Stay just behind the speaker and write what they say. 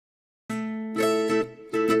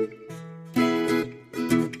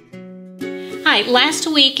Hi, last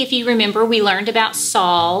week, if you remember, we learned about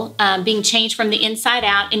Saul being changed from the inside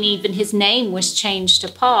out, and even his name was changed to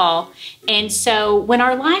Paul. And so when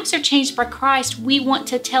our lives are changed by Christ, we want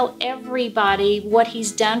to tell everybody what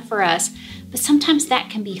he's done for us. But sometimes that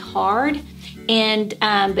can be hard. And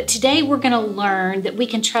but today we're going to learn that we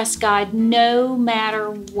can trust God no matter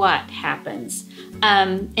what happens.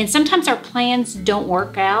 And sometimes our plans don't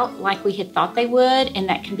work out like we had thought they would, and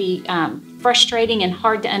that can be frustrating and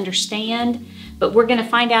hard to understand. But we're going to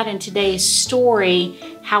find out in today's story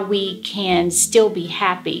how we can still be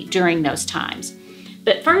happy during those times.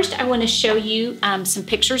 But first, I want to show you some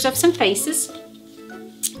pictures of some faces.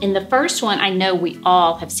 In the first one, I know we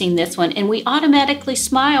all have seen this one, and we automatically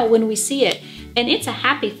smile when we see it. And it's a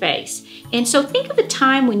happy face. And so think of a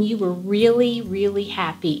time when you were really, really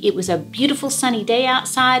happy. It was a beautiful sunny day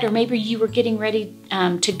outside, or maybe you were getting ready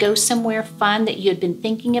to go somewhere fun that you had been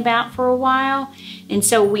thinking about for a while. And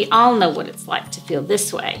so we all know what it's like to feel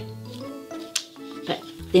this way. But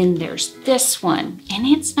then there's this one, and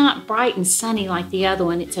it's not bright and sunny like the other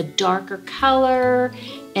one. It's a darker color,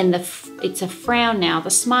 and it's a frown now. The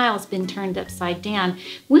smile's been turned upside down.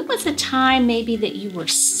 When was a time maybe that you were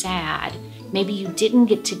sad? Maybe you didn't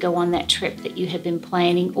get to go on that trip that you had been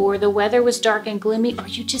planning, or the weather was dark and gloomy, or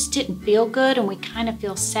you just didn't feel good, and we kind of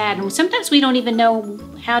feel sad. And sometimes we don't even know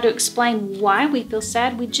how to explain why we feel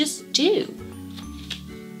sad. We just do.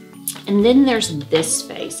 And then there's this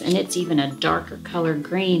face, and it's even a darker color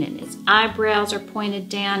green, and his eyebrows are pointed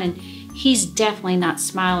down, and he's definitely not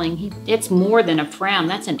smiling. It's more than a frown.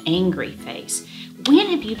 That's an angry face. When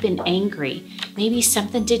have you been angry? Maybe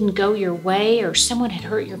something didn't go your way, or someone had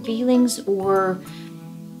hurt your feelings, or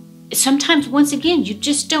sometimes, once again, you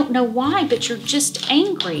just don't know why, but you're just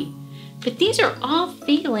angry. But these are all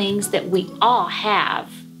feelings that we all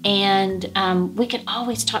have, and we can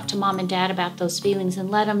always talk to mom and dad about those feelings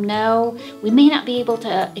and let them know. We may not be able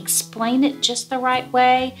to explain it just the right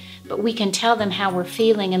way, but we can tell them how we're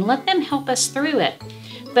feeling and let them help us through it.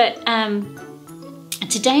 But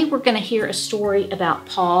today we're going to hear a story about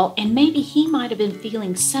Paul, and maybe he might have been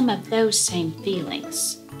feeling some of those same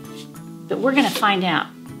feelings. But we're going to find out.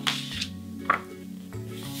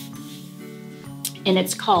 And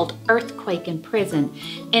it's called Earthquake in Prison,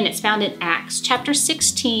 and it's found in Acts chapter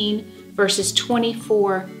 16, verses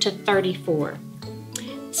 24 to 34.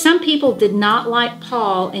 Some people did not like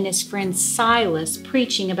Paul and his friend Silas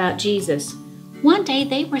preaching about Jesus. One day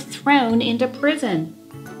they were thrown into prison.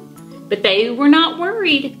 But they were not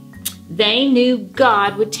worried. They knew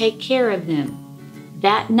God would take care of them.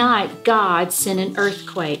 That night, God sent an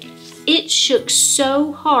earthquake. It shook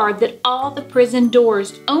so hard that all the prison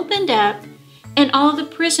doors opened up and all the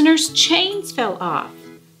prisoners' chains fell off.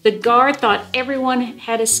 The guard thought everyone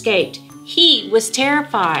had escaped. He was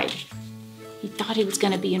terrified. He thought he was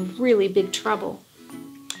going to be in really big trouble.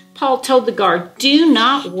 Paul told the guard, "Do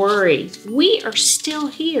not worry. We are still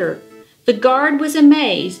here." The guard was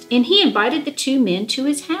amazed, and he invited the two men to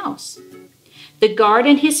his house. The guard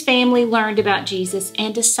and his family learned about Jesus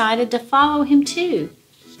and decided to follow him too.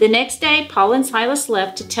 The next day, Paul and Silas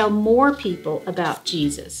left to tell more people about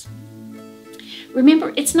Jesus.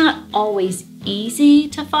 Remember, it's not always easy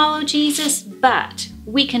to follow Jesus, but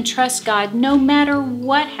we can trust God no matter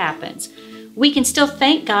what happens. We can still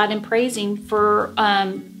thank God and praise Him for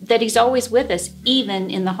that He's always with us,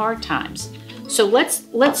 even in the hard times. So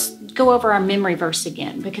let's go over our memory verse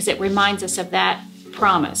again, because it reminds us of that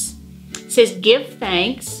promise. It says, "Give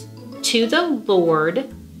thanks to the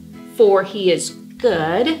Lord, for He is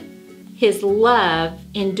good. His love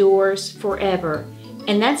endures forever."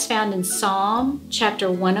 And that's found in Psalm chapter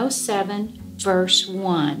 107, verse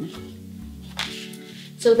 1.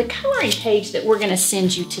 So the coloring page that we're going to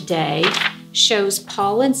send you today shows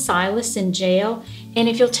Paul and Silas in jail. And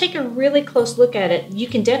if you'll take a really close look at it, you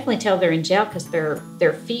can definitely tell they're in jail because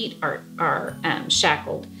their feet are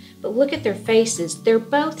shackled. But look at their faces. They're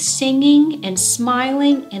both singing and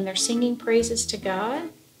smiling, and they're singing praises to God,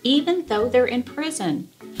 even though they're in prison.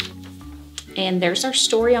 And there's our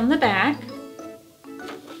story on the back.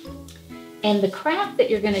 And the craft that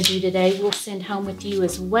you're going to do today, we'll send home with you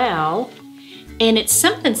as well. And it's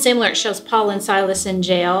something similar. It shows Paul and Silas in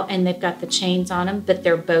jail, and they've got the chains on them, but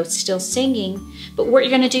they're both still singing. But what you're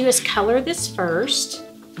going to do is color this first.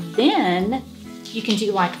 Then you can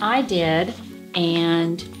do like I did,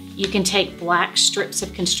 and you can take black strips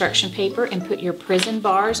of construction paper and put your prison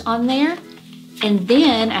bars on there. And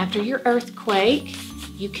then after your earthquake,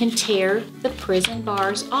 you can tear the prison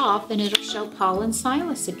bars off, and it'll show Paul and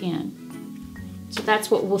Silas again. So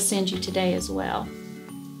that's what we'll send you today as well.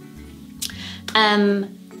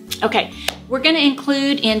 Okay, we're going to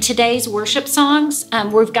include in today's worship songs,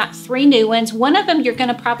 we've got 3 new ones. One of them you're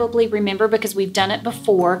going to probably remember because we've done it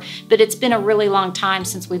before, but it's been a really long time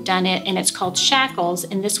since we've done it, and it's called Shackles,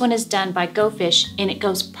 and this one is done by Go Fish, and it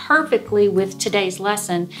goes perfectly with today's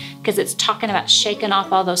lesson because it's talking about shaking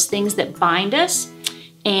off all those things that bind us,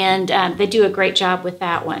 and they do a great job with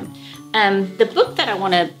that one. The book that I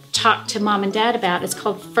want to talk to Mom and Dad about is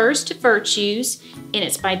called First Virtues, and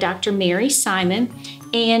it's by Dr. Mary Simon.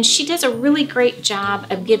 And she does a really great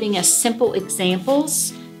job of giving us simple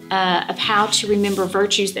examples of how to remember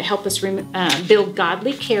virtues that help us build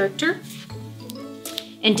godly character.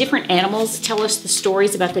 And different animals tell us the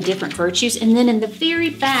stories about the different virtues. And then in the very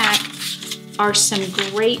back are some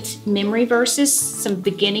great memory verses, some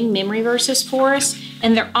beginning memory verses for us.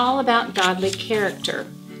 And they're all about godly character,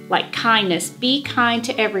 like kindness. Be kind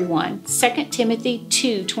to everyone. 2 Timothy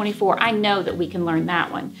 2:24. I know that we can learn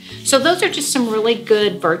that one. So those are just some really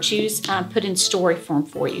good virtues put in story form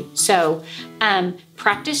for you. So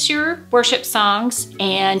practice your worship songs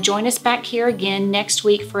and join us back here again next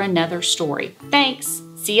week for another story. Thanks.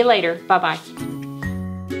 See you later. Bye-bye.